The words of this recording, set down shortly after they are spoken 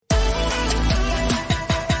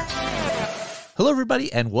Hello,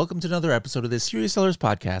 everybody, and welcome to another episode of this Serious Sellers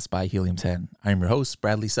podcast by Helium 10. I'm your host,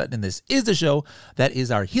 Bradley Sutton, and this is the show that is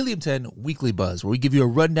our Helium 10 Weekly Buzz, where we give you a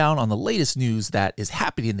rundown on the latest news that is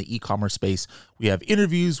happening in the e-commerce space. We have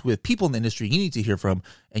interviews with people in the industry you need to hear from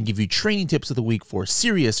and give you training tips of the week for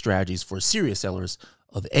serious strategies for serious sellers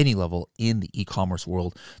of any level in the e-commerce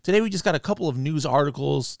world. Today, we just got a couple of news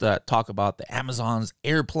articles that talk about the Amazon's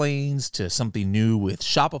airplanes to something new with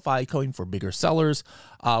Shopify coming for bigger sellers.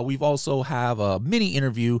 We've also have a mini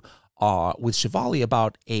interview with Shivali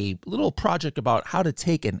about a little project about how to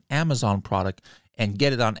take an Amazon product and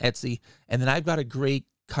get it on Etsy. And then I've got a great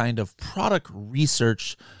kind of product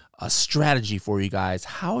research strategy for you guys,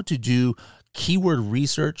 how to do keyword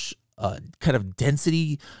research, kind of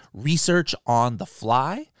density research on the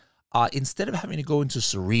fly. Instead of having to go into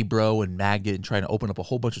Cerebro and Magnet and trying to open up a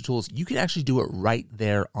whole bunch of tools, you can actually do it right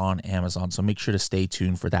there on Amazon. So make sure to stay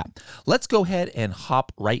tuned for that. Let's go ahead and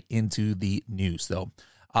hop right into the news, though.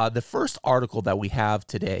 The first article that we have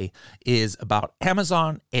today is about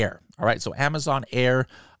Amazon Air. All right, so Amazon Air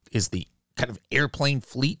is the kind of airplane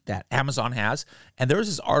fleet that Amazon has. And there's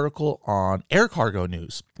this article on Air Cargo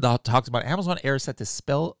News that talks about Amazon Air set to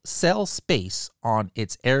sell space on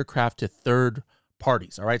its aircraft to third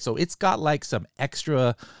parties. All right, so it's got like some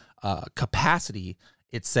extra capacity,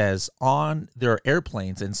 it says, on their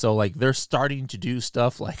airplanes. And so like they're starting to do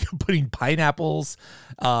stuff like putting pineapples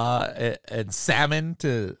and salmon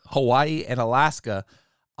to Hawaii and Alaska.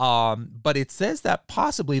 But it says that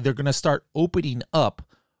possibly they're going to start opening up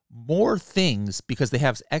more things because they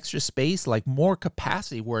have extra space, like more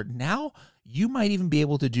capacity, where now you might even be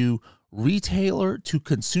able to do retailer to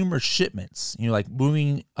consumer shipments, like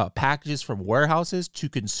moving packages from warehouses to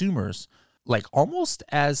consumers, like almost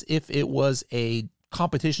as if it was a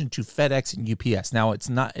competition to FedEx and UPS. Now it's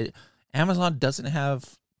not, Amazon doesn't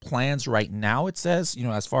have plans right now, it says,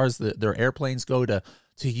 as far as their airplanes go to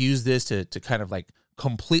use this to kind of like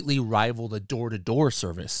completely rival the door-to-door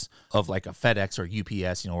service of like a FedEx or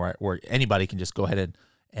UPS, where anybody can just go ahead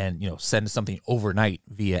and send something overnight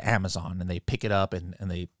via Amazon and they pick it up and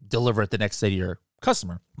they deliver it the next day to your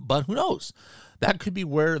customer. But who knows? That could be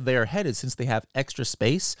where they're headed since they have extra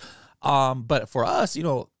space. But for us,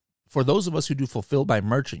 for those of us who do fulfill by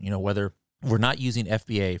merchant, whether we're not using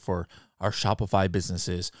FBA for our Shopify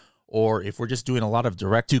businesses, or if we're just doing a lot of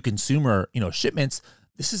direct-to-consumer, shipments,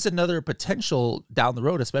 this is another potential down the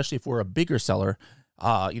road, especially if we're a bigger seller.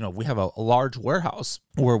 We have a large warehouse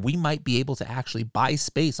where we might be able to actually buy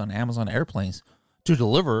space on Amazon airplanes to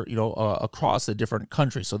deliver, across the different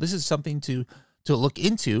countries. So this is something to look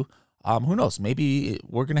into. Who knows? Maybe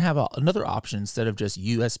we're going to have another option instead of just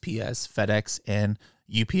USPS, FedEx, and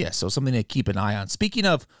UPS. So something to keep an eye on. Speaking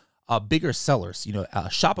of bigger sellers,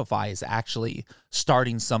 Shopify is actually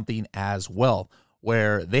starting something as well,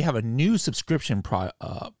 where they have a new subscription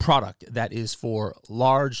product that is for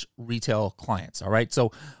large retail clients. All right.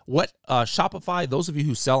 So what Shopify, those of you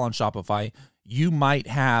who sell on Shopify, you might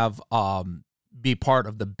have be part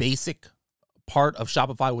of the basic part of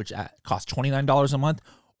Shopify, which costs $29 a month,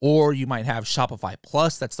 or you might have Shopify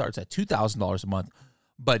Plus that starts at $2,000 a month.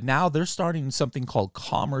 But now they're starting something called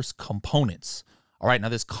Commerce Components. All right. Now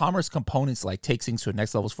this Commerce Components like takes things to the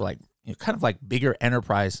next levels for like kind of like bigger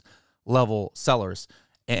enterprise level sellers,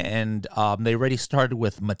 and they already started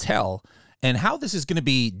with Mattel. And how this is going to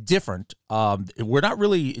be different, we're not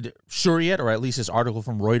really sure yet, or at least this article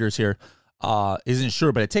from Reuters here isn't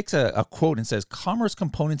sure, but it takes a quote and says, Commerce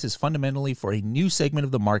Components is fundamentally for a new segment of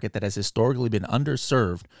the market that has historically been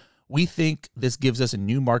underserved. We think this gives us a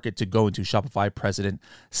new market to go into, Shopify president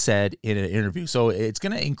said in an interview. So it's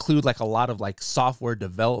going to include like a lot of like software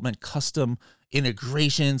development, custom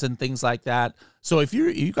integrations and things like that. So if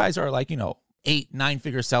you guys are like,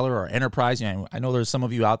 8-9-figure seller or enterprise, I know there's some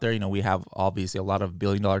of you out there, we have obviously a lot of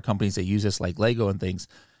billion-dollar companies that use this like Lego and things,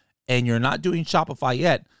 and you're not doing Shopify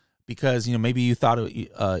yet because, maybe you thought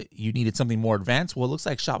you needed something more advanced. Well, it looks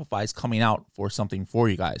like Shopify is coming out for something for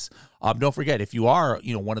you guys. Don't forget, if you are,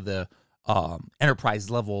 one of the enterprise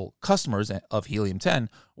level customers of Helium 10,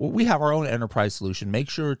 we have our own enterprise solution. Make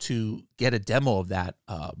sure to get a demo of that,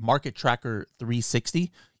 Market Tracker 360.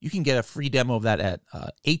 You can get a free demo of that at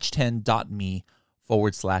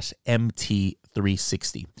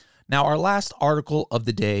h10.me/MT360. Now, our last article of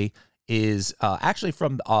the day is actually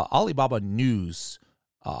from Alibaba News.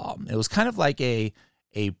 It was kind of like a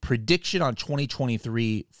prediction on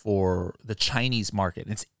 2023 for the Chinese market.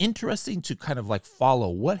 And it's interesting to kind of like follow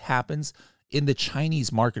what happens in the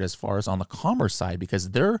Chinese market as far as on the commerce side, because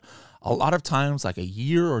they're a lot of times like a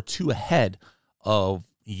year or two ahead of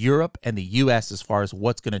Europe and the US as far as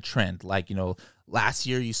what's going to trend. Like, last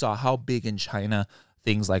year you saw how big in China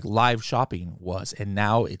things like live shopping was, and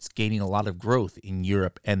now it's gaining a lot of growth in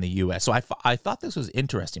Europe and the US. So I thought this was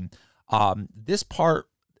interesting. This part,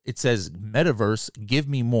 it says metaverse, give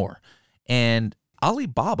me more. And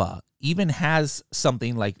Alibaba even has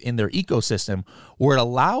something like in their ecosystem where it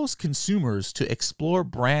allows consumers to explore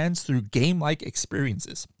brands through game-like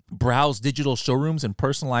experiences, browse digital showrooms and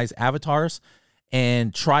personalize avatars,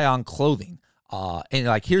 and try on clothing. And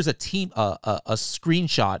like here's a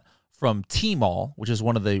screenshot from Tmall, which is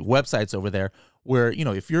one of the websites over there, where, you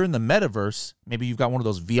know, if you're in the metaverse, maybe you've got one of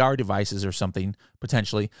those VR devices or something,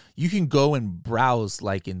 potentially, you can go and browse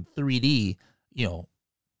like in 3D, you know,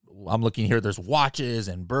 I'm looking here, there's watches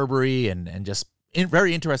and Burberry and just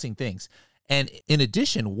very interesting things. And in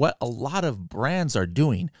addition, what a lot of brands are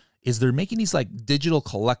doing is they're making these like digital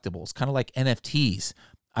collectibles, kind of like NFTs,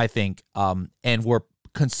 I think, and where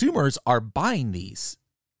consumers are buying these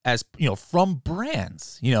as, you know, from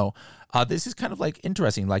brands. You know, this is kind of like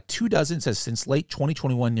interesting. Like 24 says since late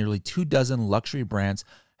 2021, nearly 24 luxury brands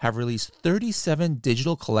have released 37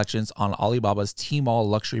 digital collections on Alibaba's Tmall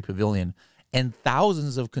luxury pavilion, and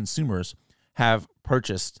thousands of consumers have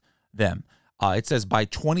purchased them. It says by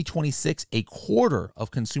 2026, a quarter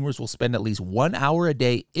of consumers will spend at least 1 hour a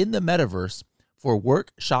day in the metaverse for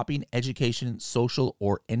work, shopping, education, social,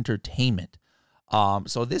 or entertainment.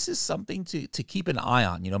 So this is something to keep an eye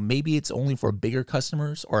on. You know, maybe it's only for bigger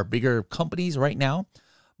customers or bigger companies right now,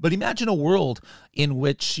 but imagine a world in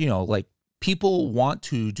which, you know, like people want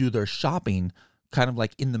to do their shopping kind of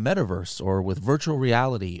like in the metaverse or with virtual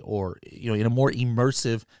reality, or, you know, in a more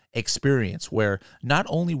immersive experience where not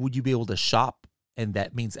only would you be able to shop, and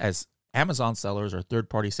that means as Amazon sellers or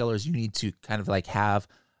third-party sellers, you need to kind of like have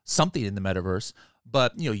something in the metaverse,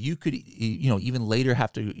 but, you know, you could, you know, even later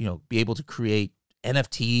have to, you know, be able to create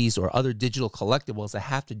NFTs or other digital collectibles that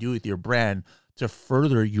have to do with your brand to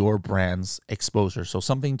further your brand's exposure. So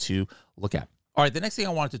something to look at. All right, the next thing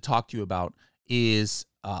I wanted to talk to you about is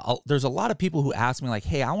there's a lot of people who ask me like,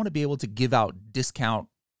 hey, I want to be able to give out discounts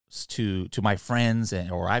to my friends,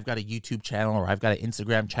 or I've got a YouTube channel, or I've got an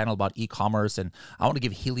Instagram channel about e-commerce, and I want to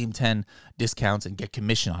give Helium 10 discounts and get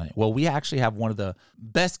commission on it. Well, we actually have one of the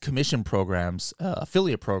best commission programs,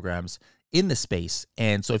 affiliate programs in the space.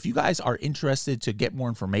 And so if you guys are interested to get more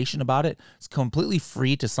information about it, it's completely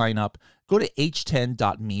free to sign up. Go to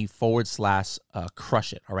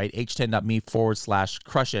h10.me/crush it. All right,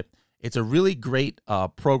 h10.me/crush it. It's a really great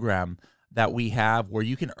program that we have where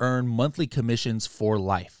you can earn monthly commissions for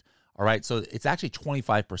life. All right, so it's actually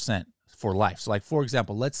 25% for life. So like, for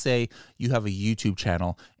example, let's say you have a YouTube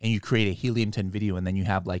channel and you create a Helium 10 video, and then you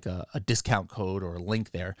have like a discount code or a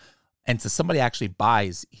link there. And so somebody actually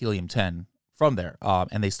buys Helium 10 from there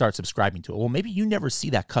and they start subscribing to it. Well, maybe you never see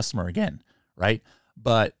that customer again, right?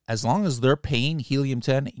 But as long as they're paying Helium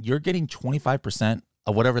 10, you're getting 25%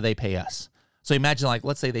 of whatever they pay us. So imagine, like,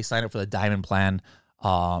 let's say they sign up for the diamond plan, you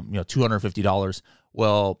know, $250.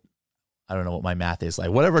 Well, I don't know what my math is, like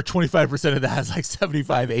whatever 25% of that is, like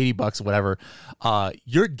 $75, $80, whatever.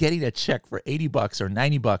 You're getting a check for $80 or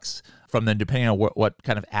 $90 from them, depending on what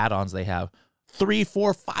kind of add-ons they have. 3,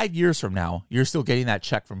 4, 5 years from now, you're still getting that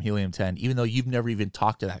check from Helium 10, even though you've never even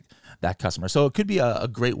talked to that customer. So it could be a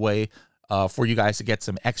great way for you guys to get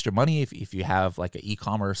some extra money if you have like an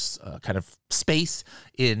e-commerce kind of space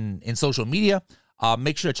in social media.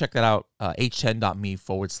 Make sure to check that out,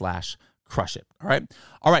 h10.me/crush it.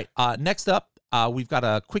 All right. Next up, we've got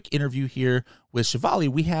a quick interview here with Shivali.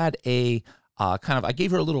 We had a I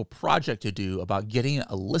gave her a little project to do about getting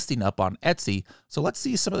a listing up on Etsy. So let's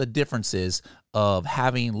see some of the differences of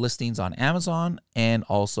having listings on Amazon and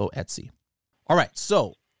also Etsy. All right.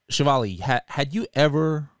 So Shivali, had you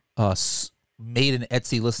ever made an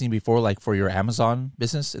Etsy listing before, like for your Amazon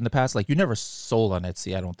business in the past? Like, you never sold on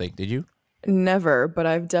Etsy, I don't think, did you? Never, but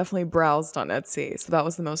I've definitely browsed on Etsy. So that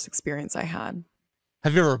was the most experience I had.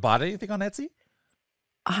 Have you ever bought anything on Etsy?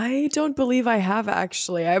 I don't believe I have,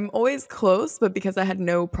 actually. I'm always close, but because I had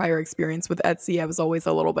no prior experience with Etsy, I was always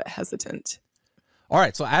a little bit hesitant. All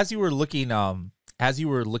right. So as you were looking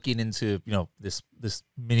into, you know, this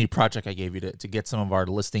mini project I gave you to get some of our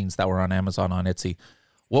listings that were on Amazon on Etsy,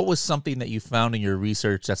 what was something that you found in your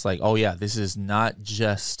research that's like, oh yeah, this is not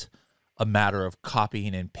just a matter of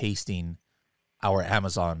copying and pasting our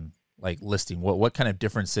Amazon like listing? What kind of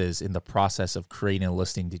differences in the process of creating a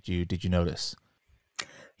listing did you notice?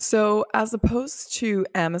 So, as opposed to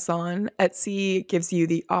Amazon, Etsy gives you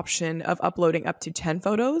the option of uploading up to 10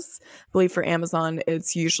 photos. I believe for Amazon,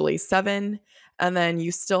 it's usually 7. And then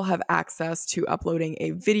you still have access to uploading a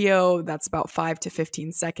video that's about 5 to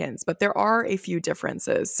 15 seconds. But there are a few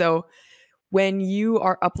differences. So, when you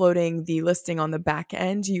are uploading the listing on the back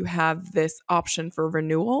end, you have this option for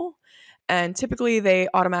renewal. And typically they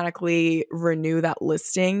automatically renew that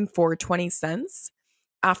listing for 20 cents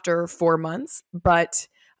after 4 months. But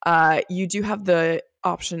you do have the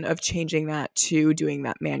option of changing that to doing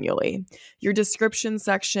that manually. Your description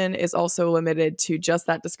section is also limited to just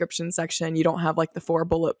that description section. You don't have like the 4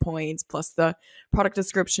 bullet points plus the product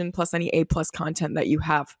description plus any A+ content that you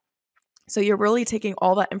have. So you're really taking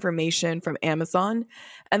all that information from Amazon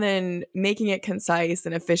and then making it concise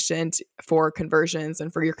and efficient for conversions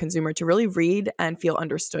and for your consumer to really read and feel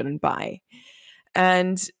understood and buy.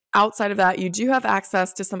 And outside of that, you do have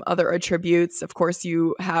access to some other attributes. Of course,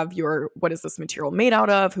 you have your, what is this material made out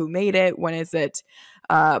of? Who made it? When is it?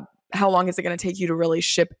 How long is it going to take you to really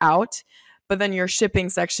ship out? But then your shipping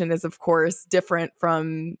section is, of course, different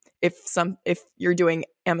from if you're doing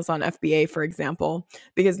Amazon FBA, for example,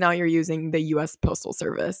 because now you're using the U.S. Postal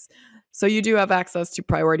Service. So you do have access to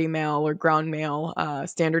priority mail or ground mail,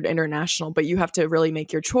 standard international, but you have to really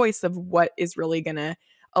make your choice of what is really going to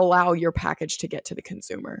allow your package to get to the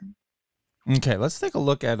consumer. Okay, let's take a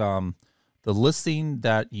look at the listing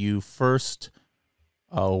that you first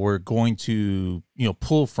were going to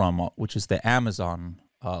pull from, which is the Amazon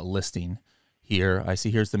listing. Here, I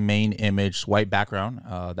see here's the main image, white background.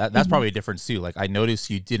 That's probably a difference too. Like I noticed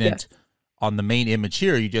you didn't on the main image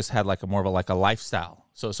here. You just had like more of a lifestyle.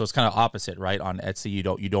 So it's kind of opposite, right? On Etsy, you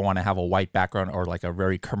don't want to have a white background or like a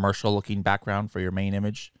very commercial looking background for your main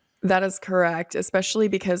image. That is correct, especially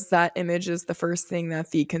because that image is the first thing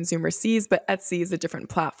that the consumer sees. But Etsy is a different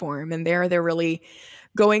platform, and they're really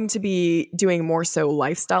going to be doing more so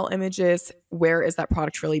lifestyle images. Where is that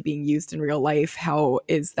product really being used in real life? How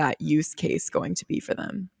is that use case going to be for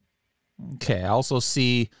them? Okay, I also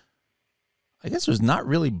see, I guess there's not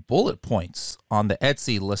really bullet points on the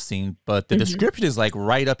Etsy listing, but the description is like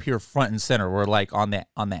right up here front and center. Where like on the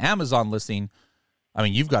Amazon listing, I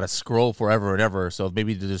mean, you've got to scroll forever and ever. So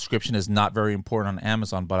maybe the description is not very important on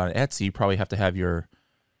Amazon, but on Etsy, you probably have to have your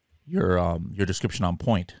description on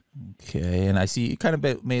point. Okay, and I see you kind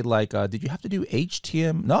of made like, did you have to do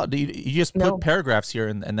HTML? No, you just put paragraphs here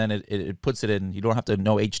and then it puts it in. You don't have to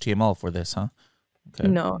know HTML for this, huh? Okay.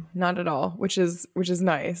 No, not at all, which is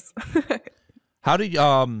nice. How did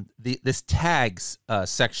this tags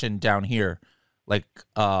section down here, like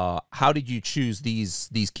how did you choose these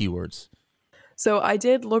keywords? So I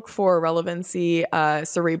did look for relevancy.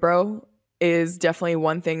 Cerebro is definitely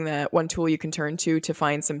one tool you can turn to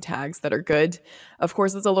find some tags that are good. Of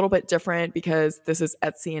course, it's a little bit different because this is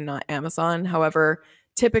Etsy and not Amazon. However,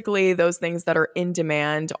 typically those things that are in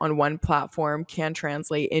demand on one platform can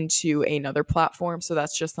translate into another platform. So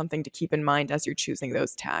that's just something to keep in mind as you're choosing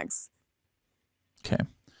those tags. Okay.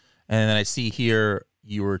 And then I see here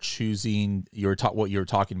what you were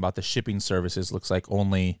talking about, the shipping services looks like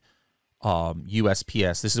only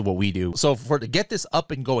USPS. This is what we do. So to get this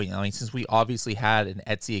up and going, I mean, since we obviously had an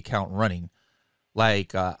Etsy account running,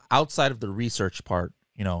 like outside of the research part,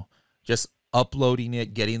 just uploading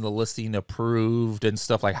it, getting the listing approved and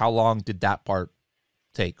stuff, like how long did that part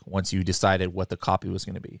take once you decided what the copy was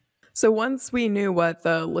going to be? So once we knew what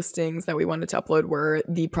the listings that we wanted to upload were,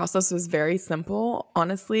 the process was very simple.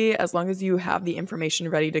 Honestly, as long as you have the information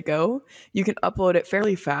ready to go, you can upload it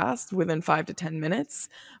fairly fast, within 5 to 10 minutes.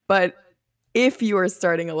 But if you are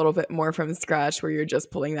starting a little bit more from scratch where you're just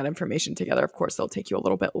pulling that information together, of course, it'll take you a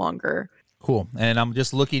little bit longer. Cool. And I'm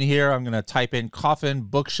just looking here. I'm going to type in coffin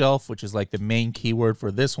bookshelf, which is like the main keyword for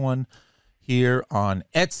this one here on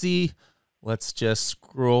Etsy. Let's just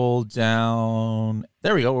scroll down.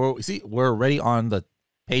 There we go. We're already on the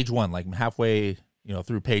page one, like halfway,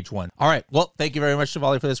 through page one. All right. Well, thank you very much,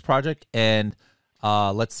 Shivali, for this project. And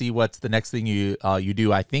let's see what's the next thing you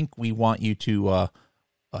do. I think we want you to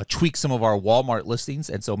tweak some of our Walmart listings.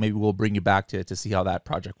 And so maybe we'll bring you back to see how that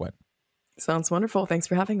project went. Sounds wonderful. Thanks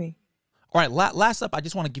for having me. All right, last up, I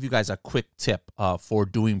just want to give you guys a quick tip for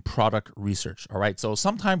doing product research. All right, so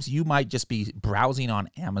sometimes you might just be browsing on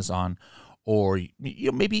Amazon, or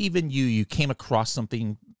maybe even you came across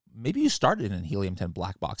something. Maybe you started in Helium 10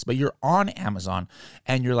 Black Box, but you're on Amazon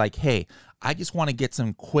and you're like, hey, I just want to get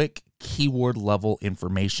some quick keyword level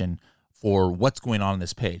information for what's going on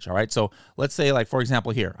this page. All right. So let's say, like, for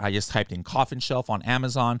example, here, I just typed in coffin shelf on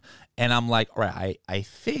Amazon and I'm like, all right, I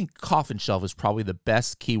think coffin shelf is probably the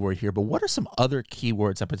best keyword here, but what are some other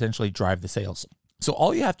keywords that potentially drive the sales? So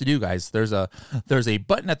all you have to do, guys, there's a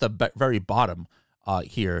button at the very bottom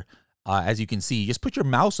here. As you can see, you just put your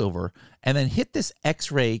mouse over and then hit this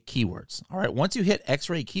X-ray keywords. All right. Once you hit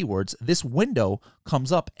X-ray keywords, this window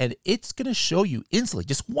comes up and it's going to show you instantly,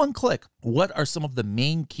 just one click, what are some of the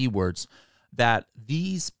main keywords that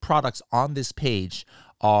these products on this page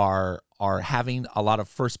are having a lot of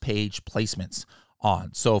first page placements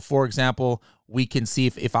on. So for example, we can see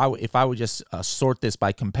if I would just sort this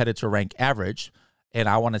by competitor rank average, and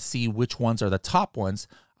I want to see which ones are the top ones,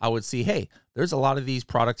 I would see, hey, there's a lot of these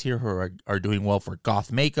products here who are doing well for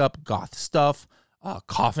goth makeup, goth stuff.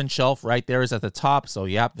 Coffin shelf right there is at the top. So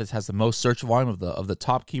yeah, this has the most search volume of the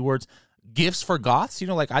top keywords. Gifts for goths,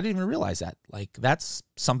 like I didn't even realize that. Like that's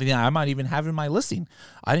something that I might even have in my listing.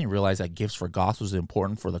 I didn't realize that gifts for goths was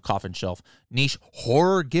important for the coffin shelf niche.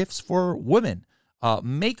 Horror gifts for women,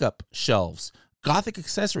 makeup shelves, gothic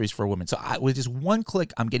accessories for women. So with just one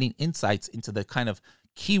click, I'm getting insights into the kind of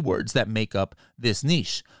keywords that make up this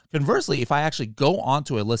niche. Conversely, if I actually go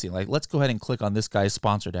onto a listing, like let's go ahead and click on this guy's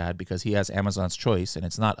sponsored ad because he has Amazon's choice and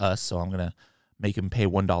it's not us. So I'm going to make him pay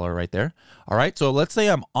 $1 right there. All right. So let's say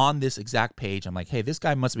I'm on this exact page. I'm like, hey, this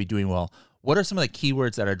guy must be doing well. What are some of the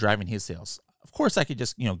keywords that are driving his sales? Of course, I could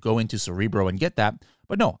just, go into Cerebro and get that.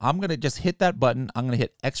 But no, I'm going to just hit that button. I'm going to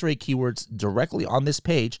hit X-ray keywords directly on this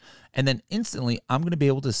page. And then instantly, I'm going to be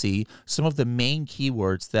able to see some of the main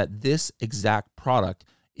keywords that this exact product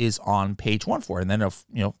is on page 1 for. And then,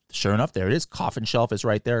 sure enough, there it is. Coffin shelf is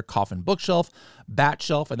right there. Coffin bookshelf, bat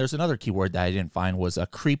shelf. And there's another keyword that I didn't find was a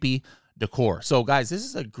creepy decor. So guys, this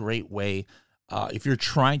is a great way if you're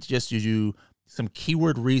trying to just do some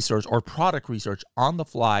keyword research or product research on the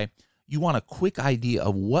fly. You want a quick idea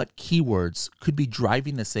of what keywords could be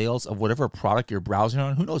driving the sales of whatever product you're browsing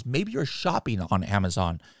on. Who knows? Maybe you're shopping on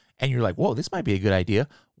Amazon and you're like, whoa, this might be a good idea.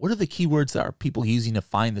 What are the keywords that are people using to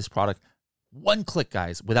find this product? One click,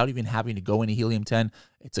 guys, without even having to go into Helium 10.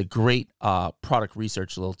 It's a great product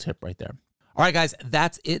research little tip right there. All right, guys,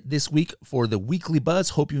 that's it this week for the Weekly Buzz.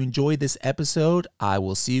 Hope you enjoyed this episode. I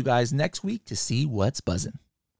will see you guys next week to see what's buzzing.